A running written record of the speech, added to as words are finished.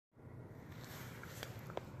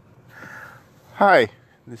Hi,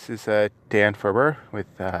 this is Dan Ferber with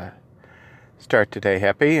Start Today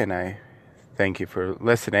Happy, and I thank you for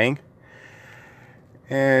listening.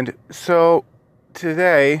 And so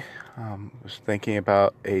today, I was thinking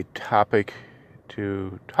about a topic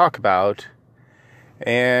to talk about,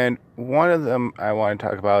 and one of them I want to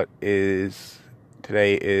talk about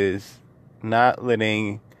today is not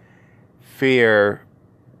letting fear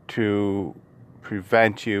to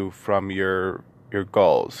prevent you from your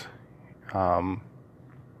goals. For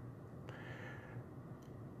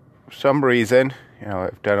some reason,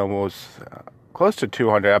 I've done almost close to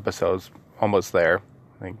 200 episodes, almost there.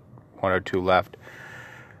 I think one or two left.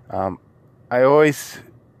 I always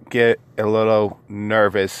get a little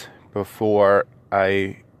nervous before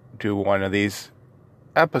I do one of these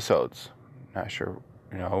episodes. Not sure,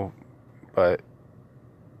 but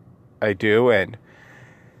I do, and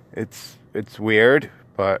it's weird,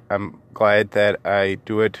 but I'm glad that I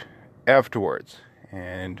do it afterwards.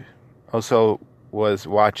 And also was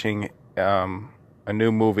watching a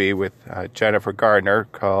new movie with Jennifer Garner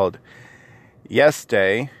called Yes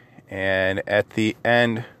Day, and at the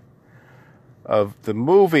end of the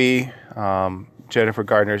movie, Jennifer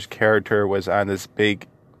Garner's character was on this big,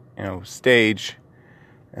 stage,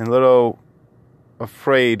 and a little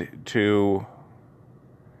afraid to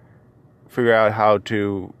figure out how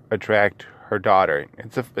to attract her daughter.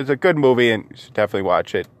 It's a good movie, and you should definitely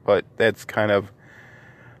watch it. But that's kind of,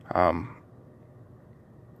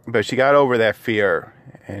 but she got over that fear,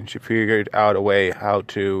 and she figured out a way how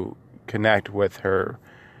to connect with her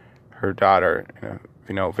daughter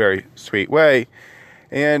in a very sweet way.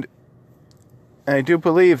 And I do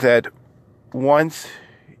believe that once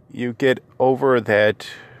you get over that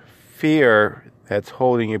fear that's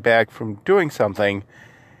holding you back from doing something,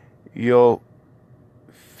 you'll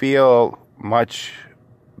feel much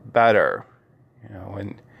better,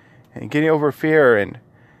 and getting over fear, and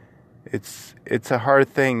it's a hard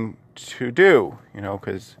thing to do,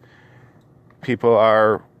 because people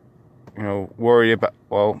are, worried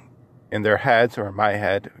about, in their heads or in my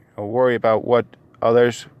head, worry about what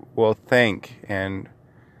others will think and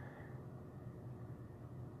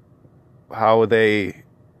how they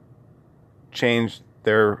change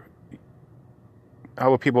how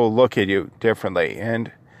will people look at you differently.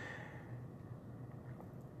 And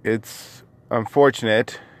it's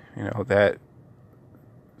unfortunate, that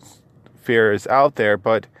fear is out there,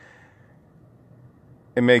 but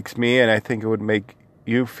it makes me, and I think it would make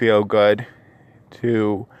you feel good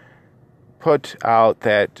to put out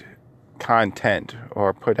that content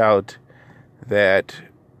or put out that,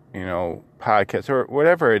 podcast or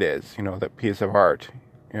whatever it is, that piece of art,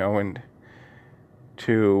 and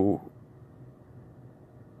to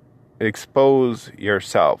expose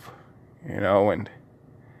yourself, and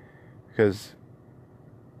because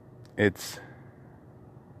I'm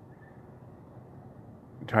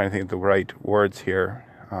trying to think of the right words here.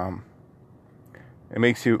 It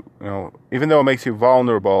makes you, even though it makes you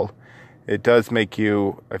vulnerable, it does make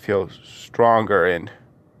you, I feel, stronger. And,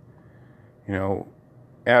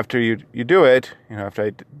 after you do it, after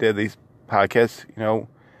I did these podcasts,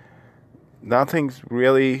 nothing's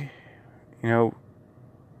really,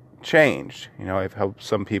 changed. I've helped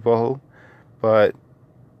some people, but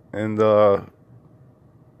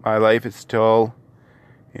my life is still,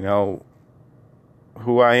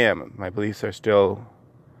 who I am. My beliefs are still,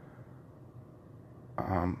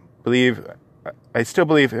 I still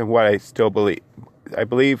believe in what I still believe. I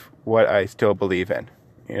believe what I still believe in,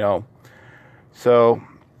 So,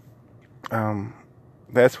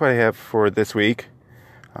 that's what I have for this week.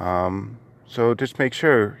 So just make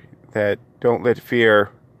sure that don't let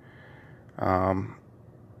fear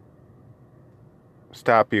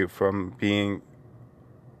stop you from being,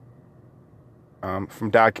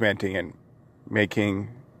 from documenting and making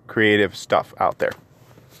creative stuff out there.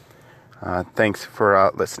 Thanks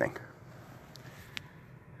for listening.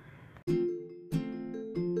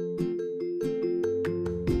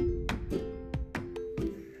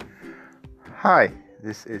 Hi,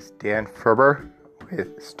 this is Dan Ferber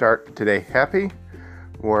with Start Today Happy,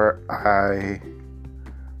 where I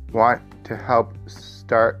want to help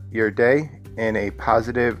start your day in a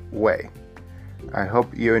positive way. I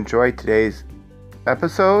hope you enjoyed today's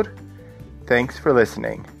episode. Thanks for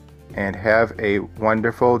listening, and have a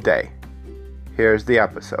wonderful day. Here's the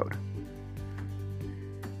episode.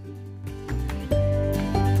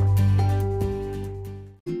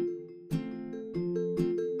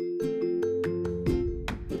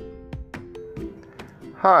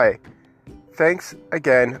 Hi, thanks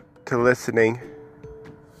again to listening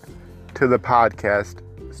to the podcast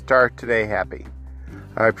Start Today Happy.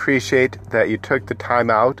 I appreciate that you took the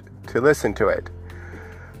time out to listen to it.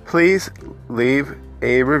 Please leave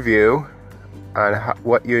a review on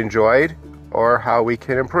what you enjoyed or how we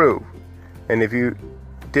can improve. And if you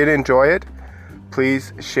did enjoy it,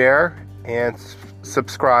 please share and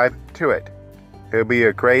subscribe to it. It'll be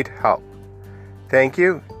a great help. Thank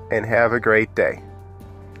you and have a great day.